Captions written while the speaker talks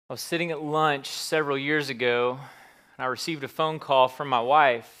I was sitting at lunch several years ago, and I received a phone call from my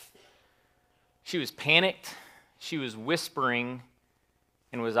wife. She was panicked, she was whispering,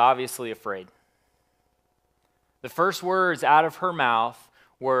 and was obviously afraid. The first words out of her mouth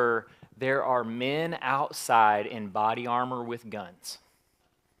were, "There are men outside in body armor with guns."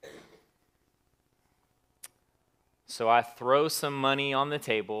 So I throw some money on the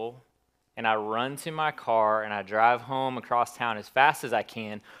table, and I run to my car, and I drive home across town as fast as I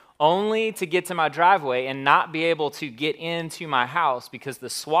can, only to get to my driveway and not be able to get into my house because the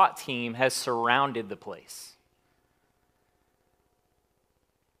SWAT team has surrounded the place.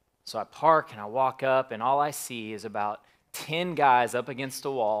 So I park and I walk up, and all I see is about 10 guys up against a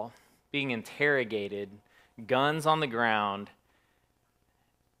wall being interrogated, guns on the ground.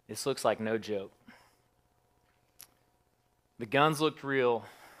 This looks like no joke. The guns looked real.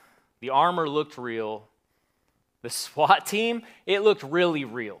 The armor looked real. The SWAT team, it looked really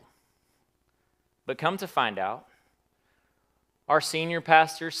real. But come to find out, our senior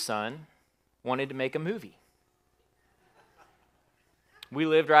pastor's son wanted to make a movie. We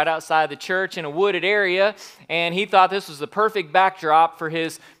lived right outside the church in a wooded area, and he thought this was the perfect backdrop for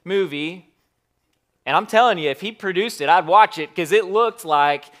his movie. And I'm telling you, if he produced it, I'd watch it because it looked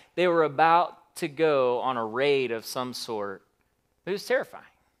like they were about to go on a raid of some sort. It was terrifying.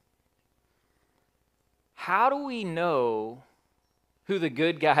 How do we know who the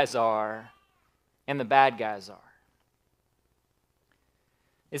good guys are and the bad guys are?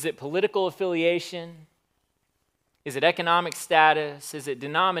 Is it political affiliation? Is it economic status? Is it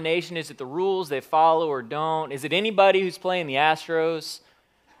denomination? Is it the rules they follow or don't? Is it anybody who's playing the Astros?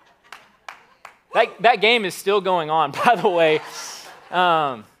 That game is still going on, by the way.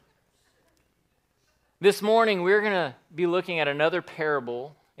 This morning, we're going to be looking at another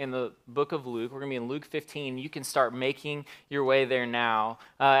parable in the book of Luke. We're going to be in Luke 15. You can start making your way there now.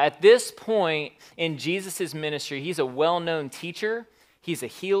 At this point in Jesus' ministry, he's a well-known teacher. He's a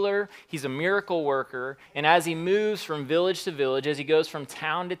healer. He's a miracle worker. And as he moves from village to village, as he goes from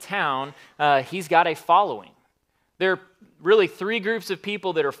town to town, he's got a following. There are really three groups of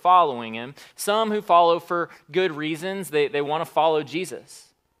people that are following him. Some who follow for good reasons. They want to follow Jesus.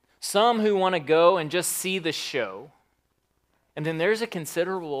 Some who want to go and just see the show. And then there's a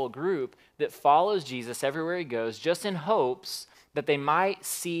considerable group that follows Jesus everywhere he goes, just in hopes that they might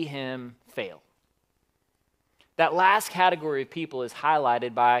see him fail. That last category of people is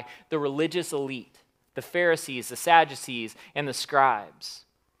highlighted by the religious elite, the Pharisees, the Sadducees, and the scribes.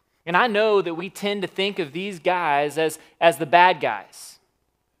 And I know that we tend to think of these guys as the bad guys.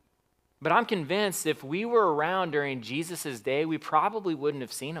 But I'm convinced if we were around during Jesus' day, we probably wouldn't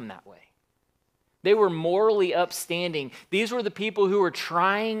have seen them that way. They were morally upstanding. These were the people who were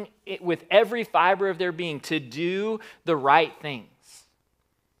trying with every fiber of their being to do the right things.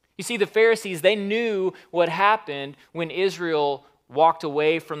 You see, the Pharisees, they knew what happened when Israel walked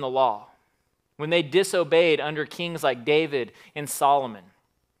away from the law, when they disobeyed under kings like David and Solomon.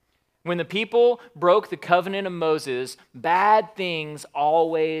 When the people broke the covenant of Moses, bad things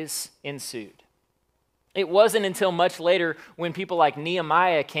always ensued. It wasn't until much later when people like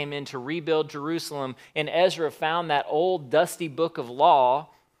Nehemiah came in to rebuild Jerusalem and Ezra found that old dusty book of law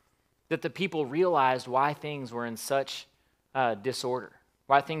that the people realized why things were in such disorder,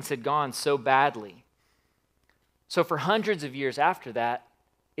 why things had gone so badly. So for hundreds of years after that,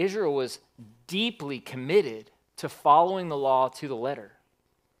 Israel was deeply committed to following the law to the letter.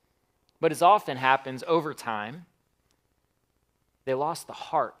 But as often happens over time, they lost the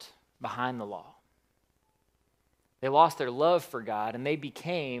heart behind the law. They lost their love for God, and they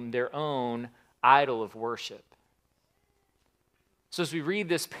became their own idol of worship. So as we read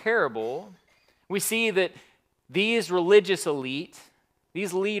this parable, we see that these religious elite,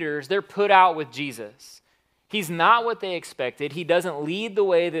 these leaders, they're put out with Jesus. He's not what they expected. He doesn't lead the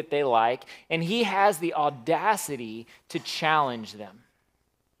way that they like, and he has the audacity to challenge them.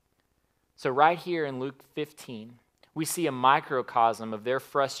 So right here in Luke 15, we see a microcosm of their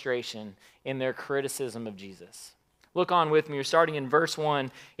frustration in their criticism of Jesus. Look on with me. You're starting in verse 1.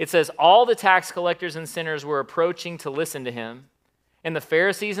 It says, "All the tax collectors and sinners were approaching to listen to him, and the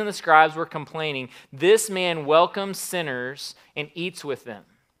Pharisees and the scribes were complaining, 'This man welcomes sinners and eats with them.'"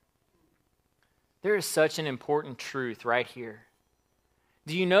 There is such an important truth right here.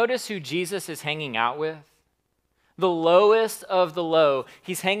 Do you notice who Jesus is hanging out with? The lowest of the low.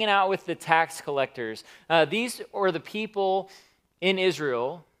 He's hanging out with the tax collectors. These are the people in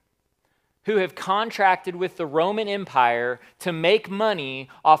Israel who have contracted with the Roman Empire to make money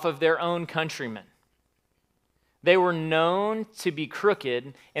off of their own countrymen. They were known to be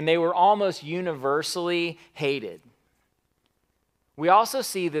crooked, and they were almost universally hated. We also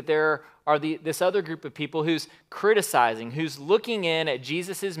see that there are this other group of people who's criticizing, who's looking in at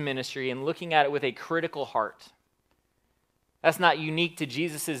Jesus' ministry and looking at it with a critical heart. That's not unique to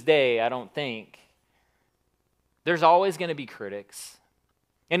Jesus' day, I don't think. There's always going to be critics.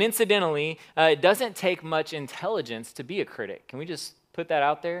 And incidentally, it doesn't take much intelligence to be a critic. Can we just put that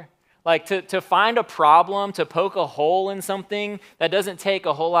out there? Like to find a problem, to poke a hole in something, that doesn't take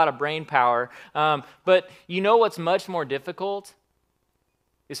a whole lot of brain power. But you know what's much more difficult?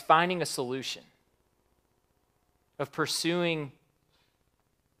 Is finding a solution, of pursuing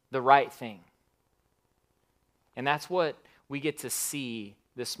the right thing. And that's what we get to see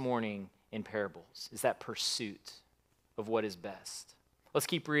this morning in parables, is that pursuit of what is best. Let's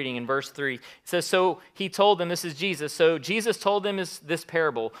keep reading in verse 3. It says, so he told them, this is Jesus, so Jesus told them this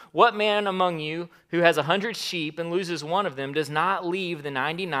parable. What man among you who has 100 sheep and loses one of them does not leave the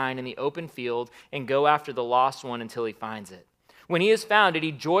 99 in the open field and go after the lost one until he finds it? When he has found it,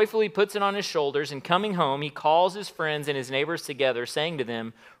 he joyfully puts it on his shoulders, and coming home, he calls his friends and his neighbors together, saying to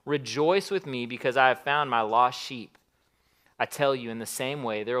them, rejoice with me because I have found my lost sheep. I tell you, in the same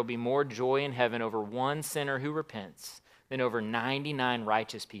way, there will be more joy in heaven over one sinner who repents than over 99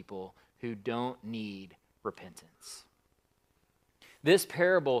 righteous people who don't need repentance. This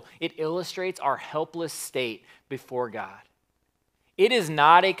parable, it illustrates our helpless state before God. It is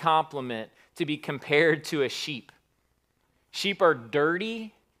not a compliment to be compared to a sheep. Sheep are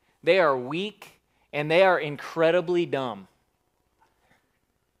dirty, they are weak, and they are incredibly dumb.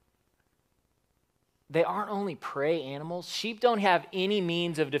 They aren't only prey animals. Sheep don't have any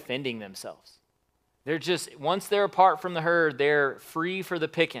means of defending themselves. They're just, once they're apart from the herd, they're free for the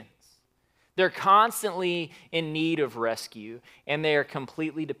pickings. They're constantly in need of rescue, and they are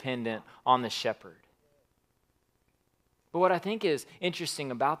completely dependent on the shepherd. But what I think is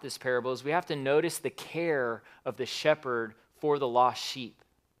interesting about this parable is we have to notice the care of the shepherd for the lost sheep.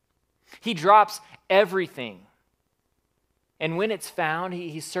 He drops everything. And when it's found,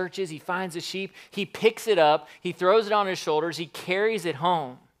 he searches, he finds the sheep, he picks it up, he throws it on his shoulders, he carries it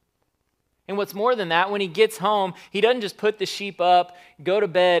home. And what's more than that, when he gets home, he doesn't just put the sheep up, go to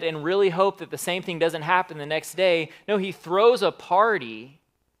bed, and really hope that the same thing doesn't happen the next day. No, he throws a party.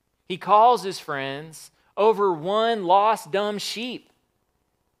 He calls his friends over one lost, dumb sheep.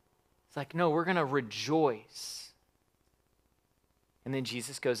 It's like, no, we're going to rejoice. And then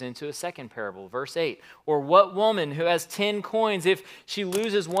Jesus goes into a second parable, verse 8. Or what woman who has 10 coins, if she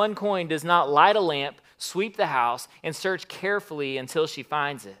loses one coin, does not light a lamp, sweep the house, and search carefully until she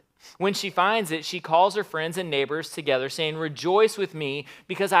finds it? When she finds it, she calls her friends and neighbors together, saying, rejoice with me,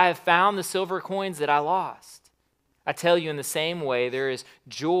 because I have found the silver coins that I lost. I tell you, in the same way, there is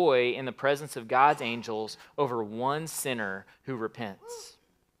joy in the presence of God's angels over one sinner who repents.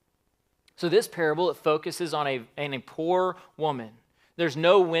 So this parable, it focuses on a poor woman. There's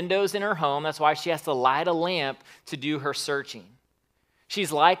no windows in her home. That's why she has to light a lamp to do her searching.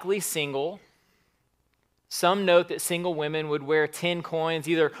 She's likely single. Some note that single women would wear 10 coins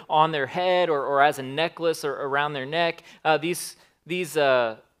either on their head or as a necklace or around their neck. These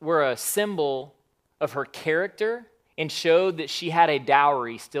were a symbol of her character and showed that she had a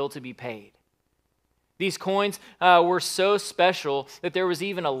dowry still to be paid. These coins were so special that there was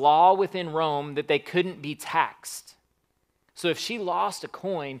even a law within Rome that they couldn't be taxed. So if she lost a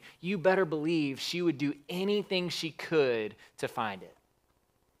coin, you better believe she would do anything she could to find it.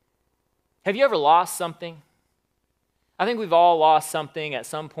 Have you ever lost something? I think we've all lost something at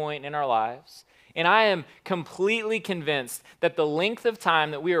some point in our lives. And I am completely convinced that the length of time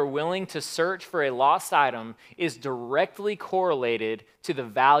that we are willing to search for a lost item is directly correlated to the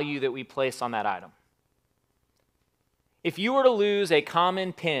value that we place on that item. If you were to lose a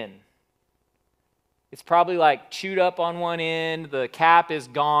common pen, it's probably like chewed up on one end, the cap is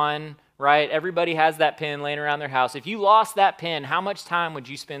gone, right? Everybody has that pen laying around their house. If you lost that pen, how much time would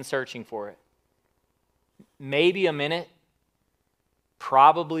you spend searching for it? Maybe a minute,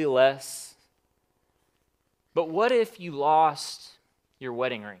 probably less. But what if you lost your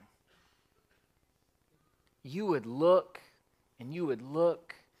wedding ring? You would look, and you would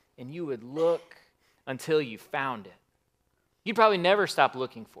look, and you would look until you found it. You'd probably never stop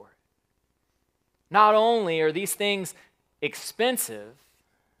looking for it. Not only are these things expensive,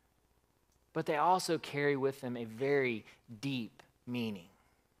 but they also carry with them a very deep meaning.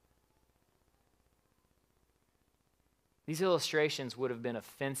 These illustrations would have been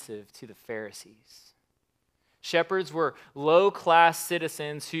offensive to the Pharisees. Shepherds were low-class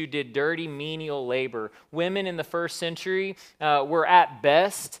citizens who did dirty, menial labor. Women in the first century were at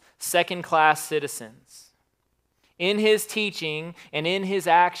best second-class citizens. in his teaching and in his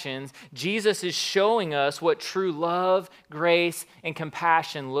actions, Jesus is showing us what true love, grace, and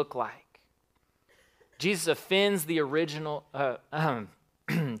compassion look like. Jesus offends the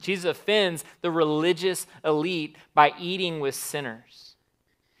Jesus offends the religious elite by eating with sinners.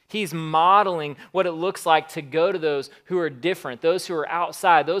 He's modeling what it looks like to go to those who are different, those who are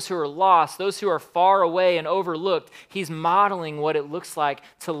outside, those who are lost, those who are far away and overlooked. He's modeling what it looks like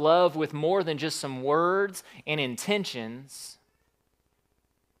to love with more than just some words and intentions,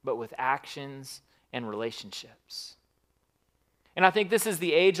 but with actions and relationships. And I think this is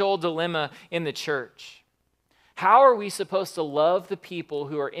the age-old dilemma in the church. How are we supposed to love the people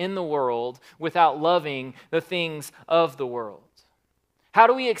who are in the world without loving the things of the world? How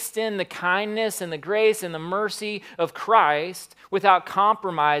do we extend the kindness and the grace and the mercy of Christ without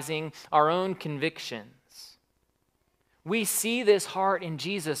compromising our own convictions? We see this heart in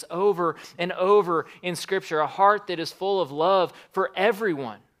Jesus over and over in Scripture, a heart that is full of love for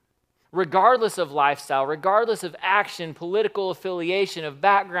everyone, regardless of lifestyle, regardless of action, political affiliation, of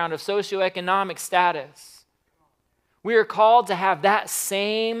background, of socioeconomic status. We are called to have that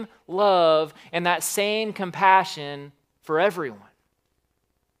same love and that same compassion for everyone.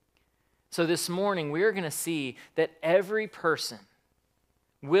 So this morning, we are going to see that every person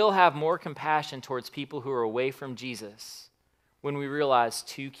will have more compassion towards people who are away from Jesus when we realize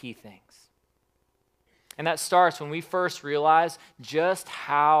two key things. And that starts when we first realize just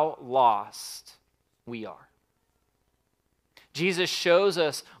how lost we are. Jesus shows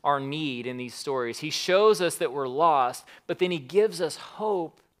us our need in these stories. He shows us that we're lost, but then he gives us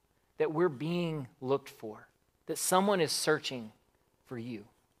hope that we're being looked for, that someone is searching for you.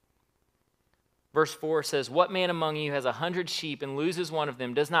 Verse 4 says, "What man among you has 100 sheep and loses one of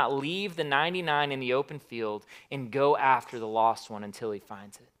them, does not leave the 99 in the open field and go after the lost one until he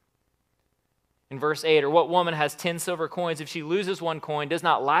finds it?" In verse 8, "Or what woman has 10 silver coins, if she loses one coin, does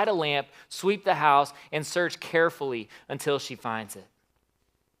not light a lamp, sweep the house, and search carefully until she finds it?"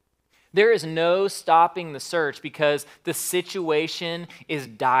 There is no stopping the search because the situation is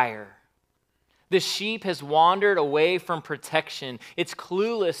dire. The sheep has wandered away from protection. It's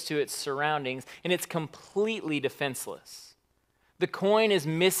clueless to its surroundings, and it's completely defenseless. The coin is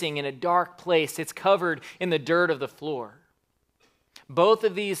missing in a dark place. It's covered in the dirt of the floor. Both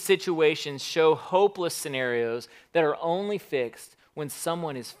of these situations show hopeless scenarios that are only fixed when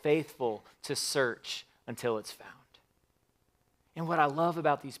someone is faithful to search until it's found. And what I love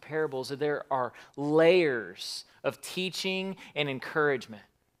about these parables is there are layers of teaching and encouragement.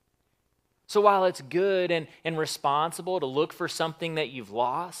 So while it's good and responsible to look for something that you've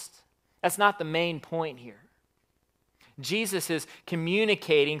lost, that's not the main point here. Jesus is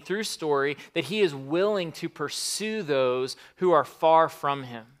communicating through story that he is willing to pursue those who are far from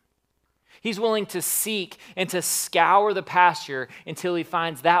him. He's willing to seek and to scour the pasture until he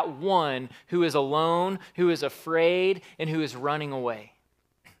finds that one who is alone, who is afraid, and who is running away.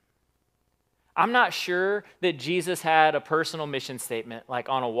 I'm not sure that Jesus had a personal mission statement like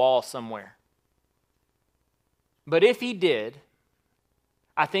on a wall somewhere. But if he did,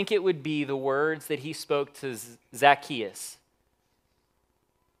 I think it would be the words that he spoke to Zacchaeus.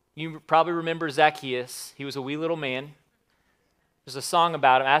 You probably remember Zacchaeus. He was a wee little man. There's a song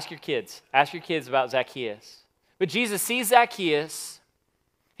about him. Ask your kids about Zacchaeus. But Jesus sees Zacchaeus.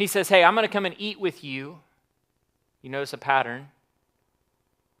 He says, "Hey, I'm going to come and eat with you." You notice a pattern.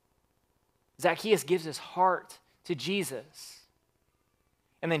 Zacchaeus gives his heart to Jesus.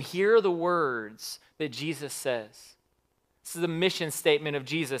 And then here are the words that Jesus says. This is the mission statement of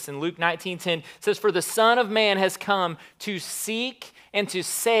Jesus. In Luke 19:10, it says, "For the Son of Man has come to seek and to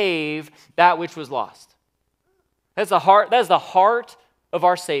save that which was lost." That's the heart of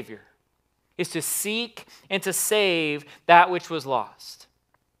our Savior, is to seek and to save that which was lost.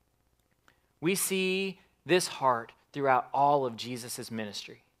 We see this heart throughout all of Jesus'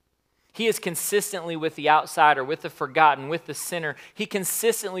 ministry. He is consistently with the outsider, with the forgotten, with the sinner. He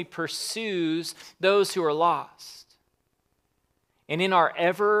consistently pursues those who are lost. And in our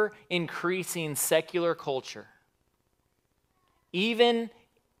ever-increasing secular culture, even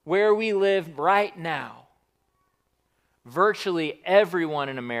where we live right now, virtually everyone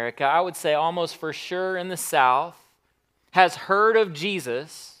in America, I would say almost for sure in the South, has heard of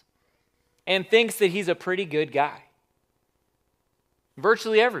Jesus and thinks that he's a pretty good guy.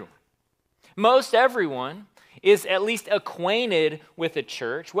 Virtually everyone. Most everyone is at least acquainted with a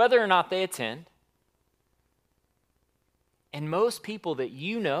church, whether or not they attend. And most people that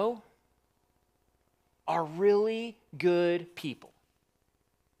you know are really good people.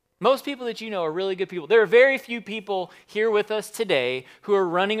 Most people that you know are really good people. There are very few people here with us today who are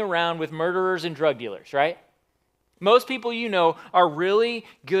running around with murderers and drug dealers, right? Most people you know are really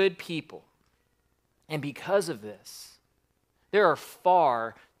good people. And because of this, there are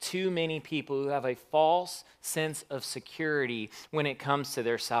far too many people who have a false sense of security when it comes to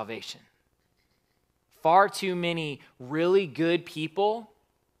their salvation. Far too many really good people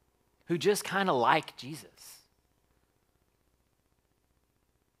who just kind of like Jesus.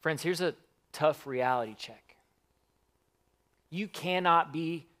 Friends, here's a tough reality check. You cannot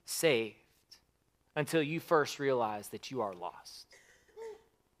be saved until you first realize that you are lost.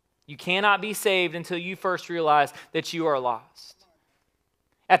 You cannot be saved until you first realize that you are lost.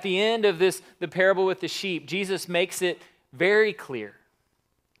 At the end of the parable with the sheep, Jesus makes it very clear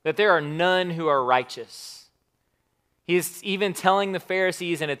that there are none who are righteous. He's even telling the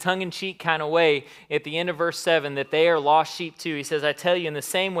Pharisees in a tongue-in-cheek kind of way at the end of verse 7 that they are lost sheep too. He says, I tell you, in the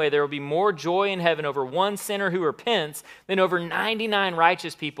same way, there will be more joy in heaven over one sinner who repents than over 99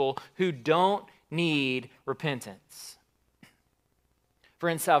 righteous people who don't need repentance.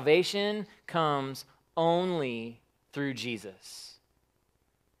 Friends, salvation comes only through Jesus.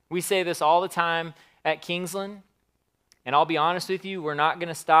 We say this all the time at Kingsland, and I'll be honest with you, we're not going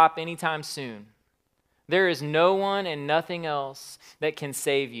to stop anytime soon. There is no one and nothing else that can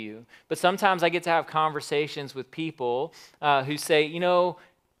save you. But sometimes I get to have conversations with people who say, you know,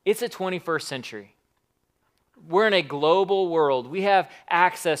 it's the 21st century. We're in a global world. We have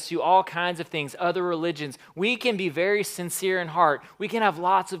access to all kinds of things, other religions. We can be very sincere in heart. We can have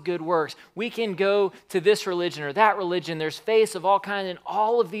lots of good works. We can go to this religion or that religion. There's faith of all kinds, and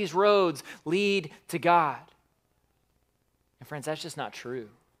all of these roads lead to God. And friends, that's just not true.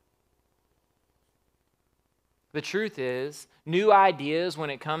 The truth is, new ideas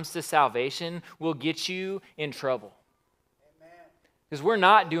when it comes to salvation will get you in trouble. Because we're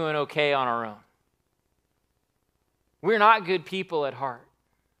not doing okay on our own. We're not good people at heart.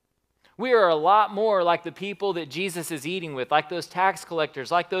 We are a lot more like the people that Jesus is eating with, like those tax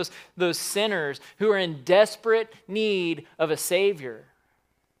collectors, like those sinners who are in desperate need of a Savior.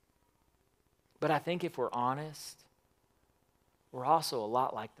 But I think if we're honest, we're also a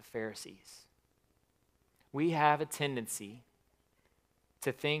lot like the Pharisees. We have a tendency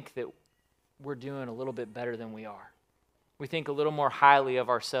to think that we're doing a little bit better than we are. We think a little more highly of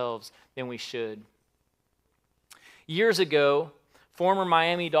ourselves than we should. Years ago, former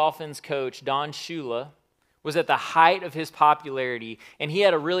Miami Dolphins coach Don Shula was at the height of his popularity, and he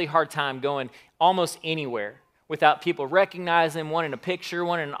had a really hard time going almost anywhere without people recognizing him, wanting a picture,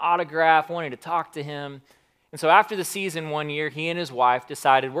 wanting an autograph, wanting to talk to him. And so after the season one year, he and his wife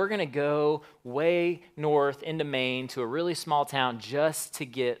decided, we're going to go way north into Maine to a really small town just to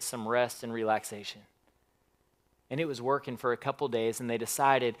get some rest and relaxation. And it was working for a couple days, and they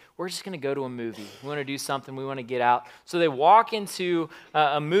decided, we're just going to go to a movie. We want to do something. We want to get out. So they walk into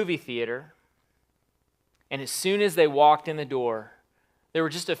a movie theater, and as soon as they walked in the door, there were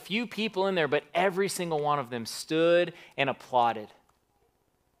just a few people in there, but every single one of them stood and applauded.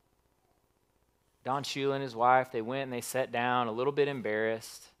 Don Shula and his wife, they went and they sat down a little bit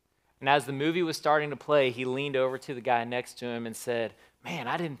embarrassed. And as the movie was starting to play, he leaned over to the guy next to him and said, man,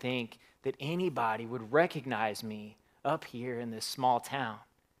 I didn't think that anybody would recognize me up here in this small town.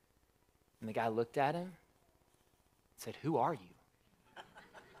 And the guy looked at him and said, who are you?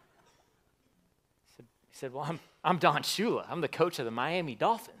 He said, well, I'm Don Shula. I'm the coach of the Miami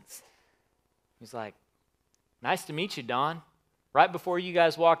Dolphins. He's like, nice to meet you, Don. Right before you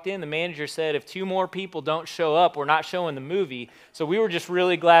guys walked in, the manager said, if 2 more people don't show up, we're not showing the movie. So we were just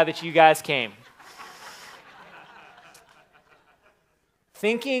really glad that you guys came.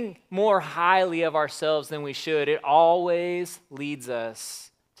 Thinking more highly of ourselves than we should, it always leads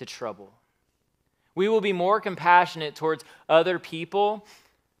us to trouble. We will be more compassionate towards other people,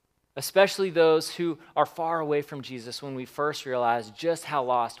 especially those who are far away from Jesus, when we first realize just how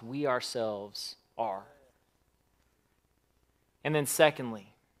lost we ourselves are. And then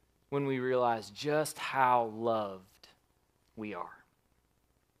secondly, when we realize just how loved we are.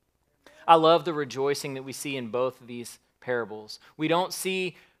 I love the rejoicing that we see in both of these parables. We don't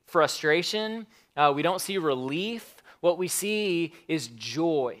see frustration. We don't see relief. What we see is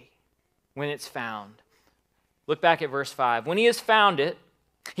joy when it's found. Look back at verse 5. When he has found it,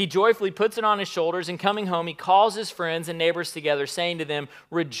 he joyfully puts it on his shoulders, and coming home, he calls his friends and neighbors together, saying to them,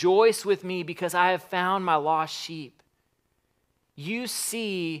 rejoice with me because I have found my lost sheep. You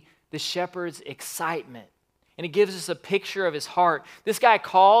see the shepherd's excitement, and it gives us a picture of his heart. This guy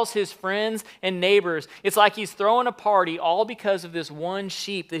calls his friends and neighbors. It's like he's throwing a party all because of this one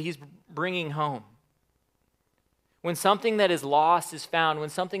sheep that he's bringing home. When something that is lost is found, when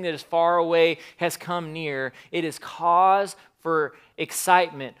something that is far away has come near, it is cause for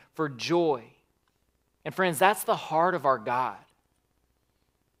excitement, for joy. And friends, that's the heart of our God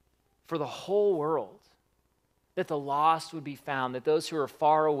for the whole world, that the lost would be found, that those who are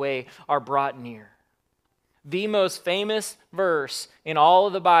far away are brought near. The most famous verse in all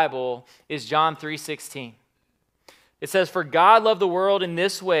of the Bible is John 3:16. It says, "For God loved the world in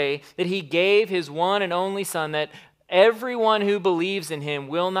this way, that he gave his one and only Son, that everyone who believes in him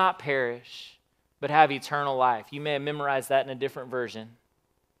will not perish, but have eternal life." You may have memorized that in a different version.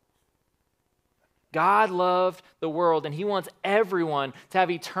 God loved the world, and he wants everyone to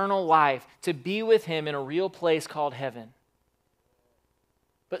have eternal life, to be with him in a real place called heaven.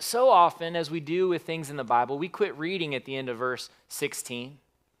 But so often, as we do with things in the Bible, we quit reading at the end of verse 16.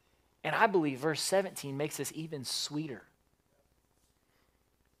 And I believe verse 17 makes this even sweeter.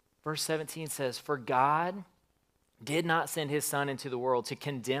 Verse 17 says, "For God did not send his Son into the world to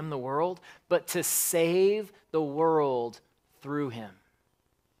condemn the world, but to save the world through him."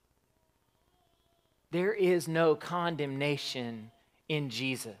 There is no condemnation in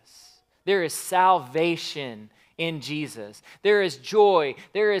Jesus. There is salvation in Jesus. There is joy,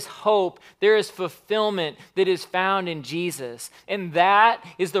 there is hope, there is fulfillment that is found in Jesus. And that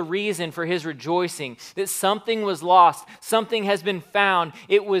is the reason for his rejoicing, that something was lost, something has been found,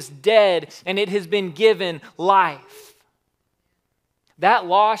 it was dead, and it has been given life. That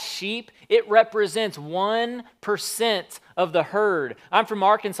lost sheep, it represents 1% of the herd. I'm from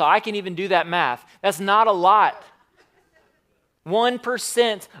Arkansas. I can even do that math. That's not a lot.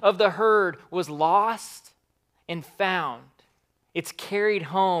 1% of the herd was lost and found. It's carried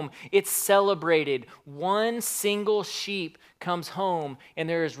home. It's celebrated. One single sheep comes home, and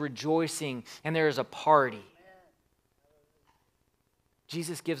there is rejoicing, and there is a party.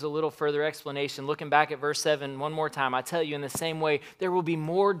 Jesus gives a little further explanation. Looking back at verse 7 one more time, I tell you, in the same way, there will be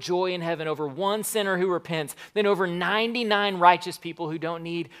more joy in heaven over one sinner who repents than over 99 righteous people who don't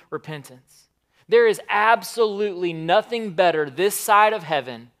need repentance. There is absolutely nothing better this side of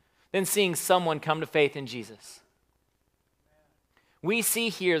heaven than seeing someone come to faith in Jesus. We see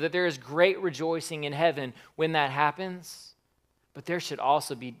here that there is great rejoicing in heaven when that happens, but there should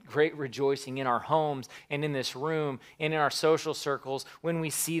also be great rejoicing in our homes and in this room and in our social circles when we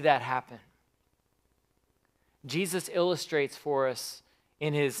see that happen. Jesus illustrates for us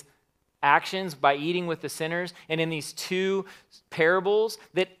in his actions by eating with the sinners and in these two parables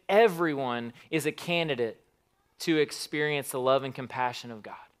that everyone is a candidate to experience the love and compassion of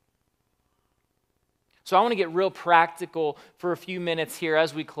God. So I want to get real practical for a few minutes here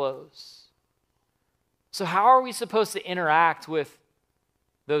as we close. So how are we supposed to interact with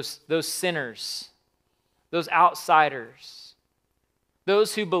those sinners, those outsiders,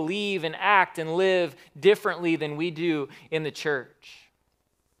 those who believe and act and live differently than we do in the church?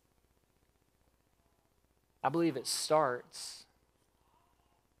 I believe it starts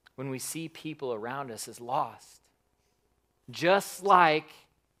when we see people around us as lost, just like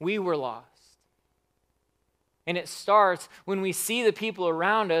we were lost. And it starts when we see the people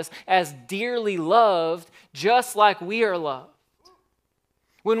around us as dearly loved, just like we are loved.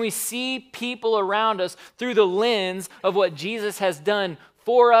 When we see people around us through the lens of what Jesus has done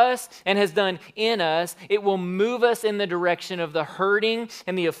for us and has done in us, it will move us in the direction of the hurting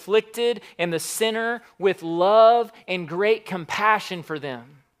and the afflicted and the sinner with love and great compassion for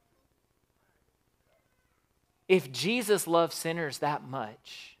them. If Jesus loved sinners that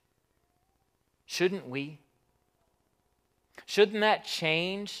much, shouldn't we? Shouldn't that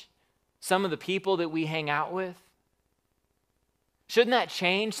change some of the people that we hang out with? Shouldn't that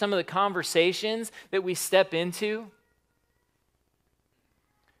change some of the conversations that we step into?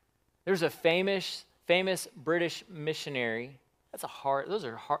 There's a famous British missionary. Those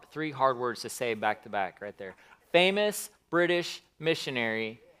are three hard words to say back to back right there. Famous British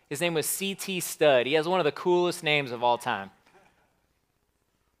missionary. His name was C.T. Studd. He has one of the coolest names of all time.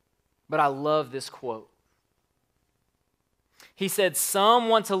 But I love this quote. He said, "Some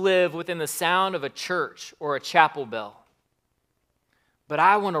want to live within the sound of a church or a chapel bell, but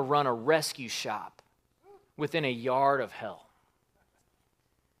I want to run a rescue shop within a yard of hell."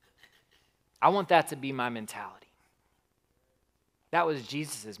 I want that to be my mentality. That was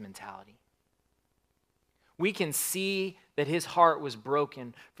Jesus' mentality. We can see that his heart was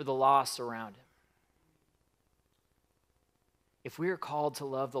broken for the lost around him. If we are called to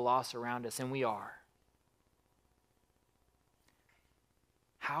love the lost around us, and we are,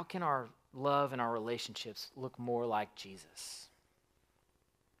 how can our love and our relationships look more like Jesus?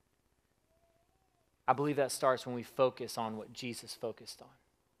 I believe that starts when we focus on what Jesus focused on.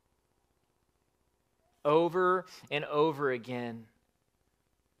 Over and over again,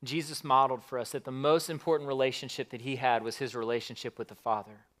 Jesus modeled for us that the most important relationship that he had was his relationship with the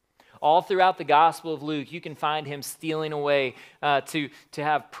Father. All throughout the Gospel of Luke, you can find him stealing away to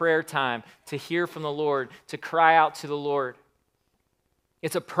have prayer time, to hear from the Lord, to cry out to the Lord.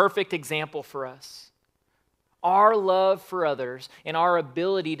 It's a perfect example for us. Our love for others and our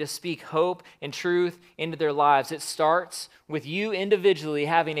ability to speak hope and truth into their lives, it starts with you individually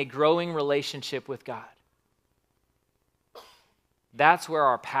having a growing relationship with God. That's where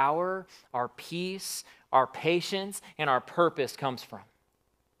our power, our peace, our patience, and our purpose comes from.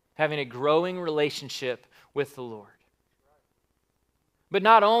 Having a growing relationship with the Lord. But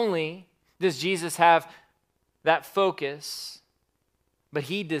not only does Jesus have that focus, but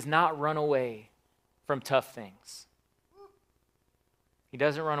he does not run away from tough things. He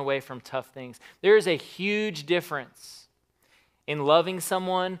doesn't run away from tough things. There is a huge difference in loving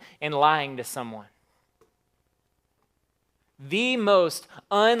someone and lying to someone. The most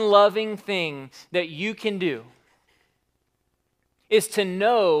unloving thing that you can do is to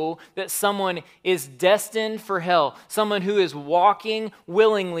know that someone is destined for hell, someone who is walking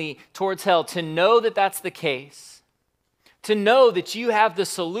willingly towards hell, to know that that's the case. To know that you have the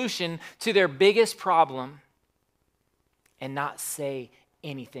solution to their biggest problem and not say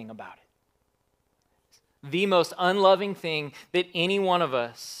anything about it. The most unloving thing that any one of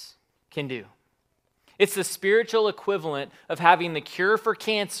us can do. It's the spiritual equivalent of having the cure for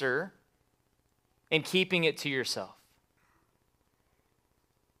cancer and keeping it to yourself.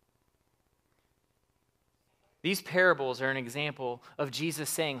 These parables are an example of Jesus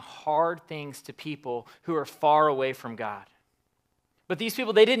saying hard things to people who are far away from God. But these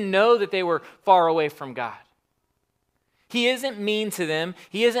people, they didn't know that they were far away from God. He isn't mean to them.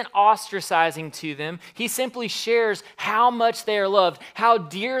 He isn't ostracizing to them. He simply shares how much they are loved, how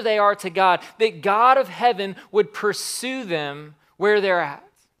dear they are to God, that God of heaven would pursue them where they're at.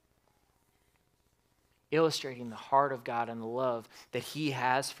 Illustrating the heart of God and the love that he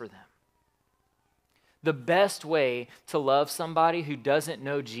has for them. The best way to love somebody who doesn't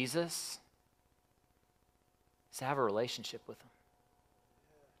know Jesus is to have a relationship with them.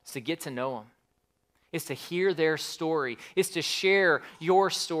 It's to get to know them. It's to hear their story. It's to share your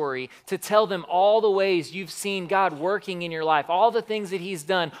story, to tell them all the ways you've seen God working in your life, all the things that he's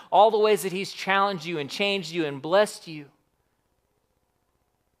done, all the ways that he's challenged you and changed you and blessed you.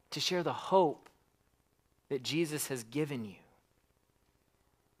 To share the hope that Jesus has given you.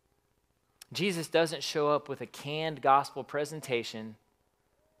 Jesus doesn't show up with a canned gospel presentation,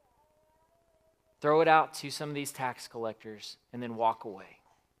 throw it out to some of these tax collectors, and then walk away.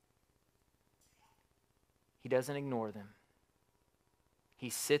 He doesn't ignore them. He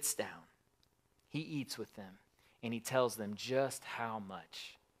sits down, he eats with them, and he tells them just how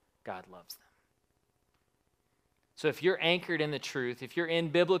much God loves them. So if you're anchored in the truth, if you're in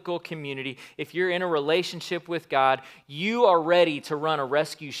biblical community, if you're in a relationship with God, you are ready to run a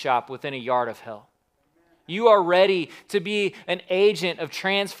rescue shop within a yard of hell. You are ready to be an agent of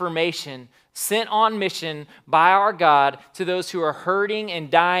transformation sent on mission by our God to those who are hurting and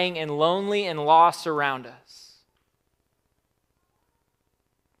dying and lonely and lost around us.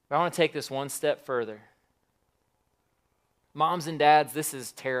 But I want to take this one step further. Moms and dads, this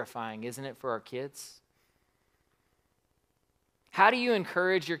is terrifying, isn't it, for our kids? How do you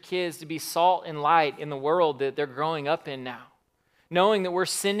encourage your kids to be salt and light in the world that they're growing up in now? Knowing that we're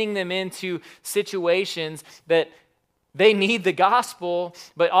sending them into situations that they need the gospel,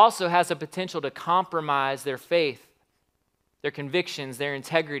 but also has a potential to compromise their faith, their convictions, their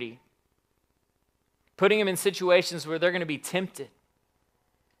integrity. Putting them in situations where they're going to be tempted.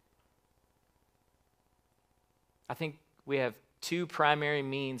 I think we have two primary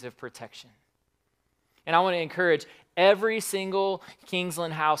means of protection. And I want to encourage every single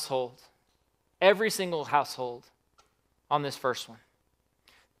Kingsland household on this first one.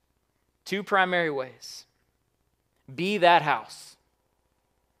 Two primary ways. Be that house.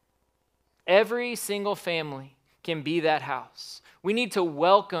 Every single family can be that house. We need to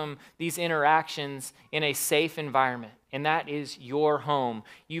welcome these interactions in a safe environment, and that is your home.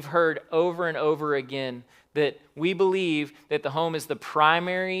 You've heard over and over again that we believe that the home is the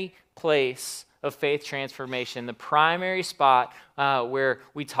primary place of faith transformation, the primary spot where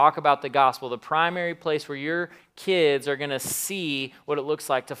we talk about the gospel, the primary place where your kids are going to see what it looks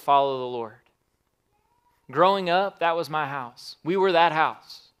like to follow the Lord. Growing up, that was my house. We were that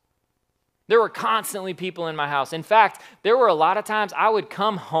house. There were constantly people in my house. In fact, there were a lot of times I would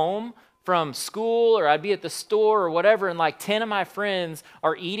come home from school or I'd be at the store or whatever, and like 10 of my friends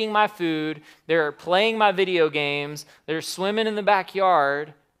are eating my food, they're playing my video games, they're swimming in the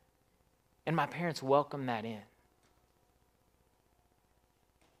backyard, and my parents welcomed that in.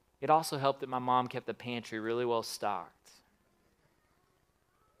 It also helped that my mom kept the pantry really well stocked.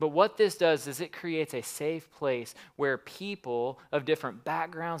 But what this does is it creates a safe place where people of different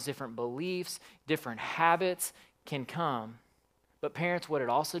backgrounds, different beliefs, different habits can come. But parents, what it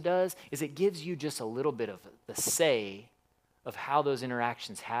also does is it gives you just a little bit of the say of how those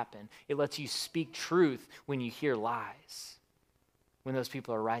interactions happen. It lets you speak truth when you hear lies, when those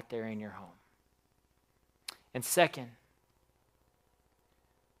people are right there in your home. And second,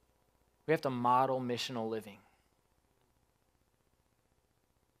 we have to model missional living.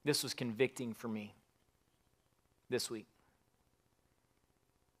 This was convicting for me this week.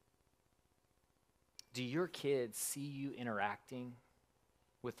 Do your kids see you interacting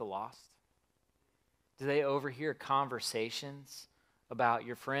with the lost? Do they overhear conversations about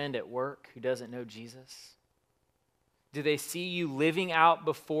your friend at work who doesn't know Jesus? Do they see you living out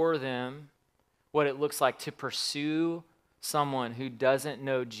before them what it looks like to pursue someone who doesn't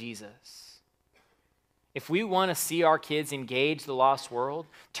know Jesus? If we want to see our kids engage the lost world,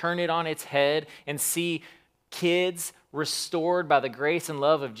 turn it on its head, and see kids restored by the grace and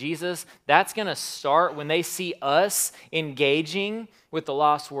love of Jesus, that's going to start when they see us engaging with the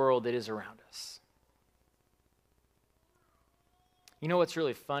lost world that is around us. You know what's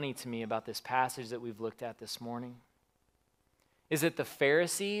really funny to me about this passage that we've looked at this morning? Is that the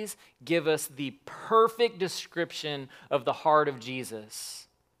Pharisees give us the perfect description of the heart of Jesus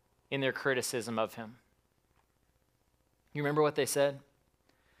in their criticism of him. You remember what they said?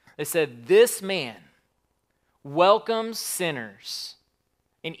 They said, "This man welcomes sinners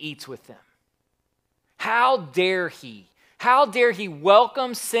and eats with them." How dare he? How dare he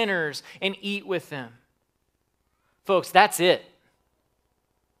welcome sinners and eat with them? Folks, that's it.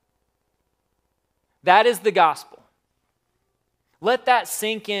 That is the gospel. Let that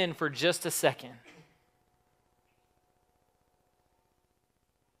sink in for just a second.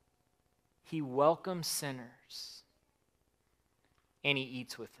 He welcomes sinners and he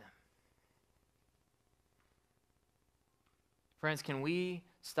eats with them. Friends, can we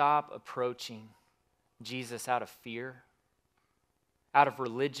stop approaching Jesus out of fear, out of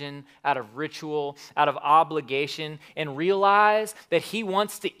religion, out of ritual, out of obligation, and realize that he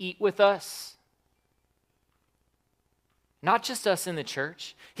wants to eat with us? Not just us in the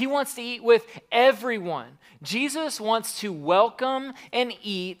church. He wants to eat with everyone. Jesus wants to welcome and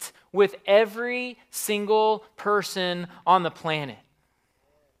eat with every single person on the planet.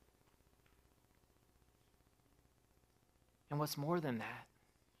 And what's more than that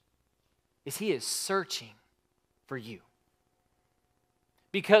is he is searching for you.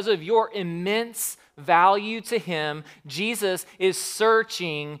 Because of your immense value to him, Jesus is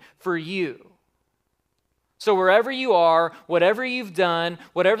searching for you. So wherever you are, whatever you've done,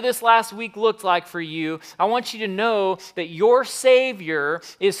 whatever this last week looked like for you, I want you to know that your Savior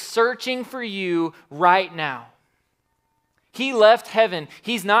is searching for you right now. He left heaven.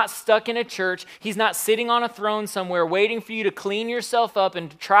 He's not stuck in a church. He's not sitting on a throne somewhere waiting for you to clean yourself up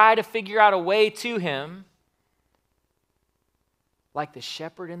and try to figure out a way to him. Like the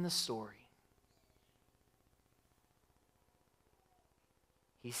shepherd in the story,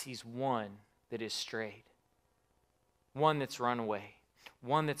 he sees one that is strayed, one that's run away,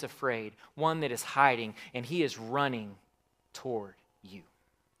 one that's afraid, one that is hiding, and he is running toward you.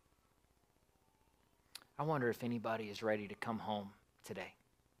 I wonder if anybody is ready to come home today.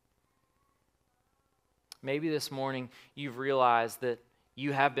 Maybe this morning you've realized that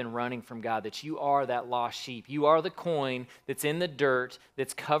you have been running from God, that you are that lost sheep. You are the coin that's in the dirt,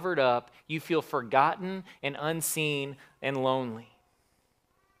 that's covered up. You feel forgotten and unseen and lonely.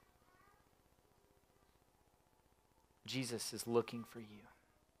 Jesus is looking for you,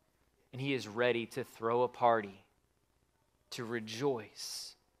 and he is ready to throw a party to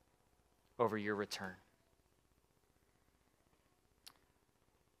rejoice over your return.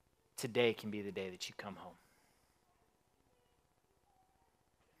 Today can be the day that you come home.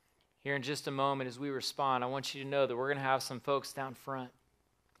 Here in just a moment, as we respond, I want you to know that we're going to have some folks down front.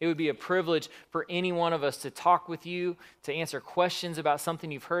 It would be a privilege for any one of us to talk with you, to answer questions about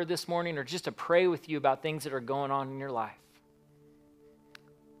something you've heard this morning, or just to pray with you about things that are going on in your life.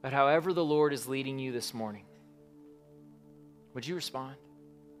 But however the Lord is leading you this morning, would you respond?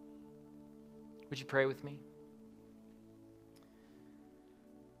 Would you pray with me?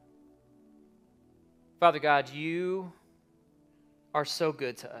 Father God, you are so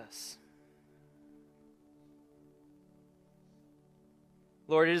good to us.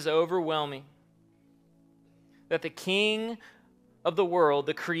 Lord, it is overwhelming that the King of the world,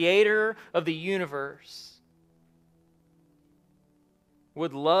 the creator of the universe,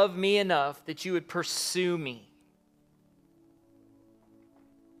 would love me enough that you would pursue me.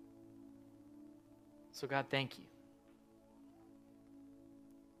 So God, thank you.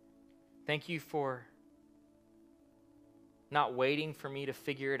 Thank you for not waiting for me to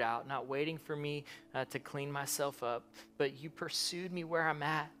figure it out, not waiting for me to clean myself up, but you pursued me where I'm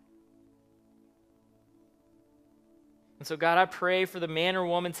at. And so, God, I pray for the man or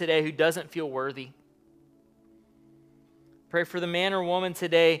woman today who doesn't feel worthy. Pray for the man or woman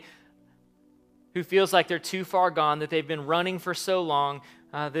today who feels like they're too far gone, that they've been running for so long,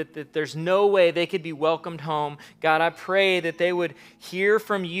 that there's no way they could be welcomed home. God, I pray that they would hear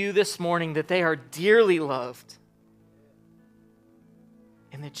from you this morning that they are dearly loved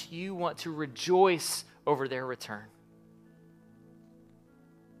and that you want to rejoice over their return.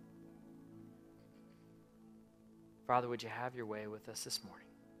 Father, would you have your way with us this morning?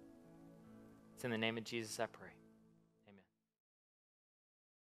 It's in the name of Jesus I pray.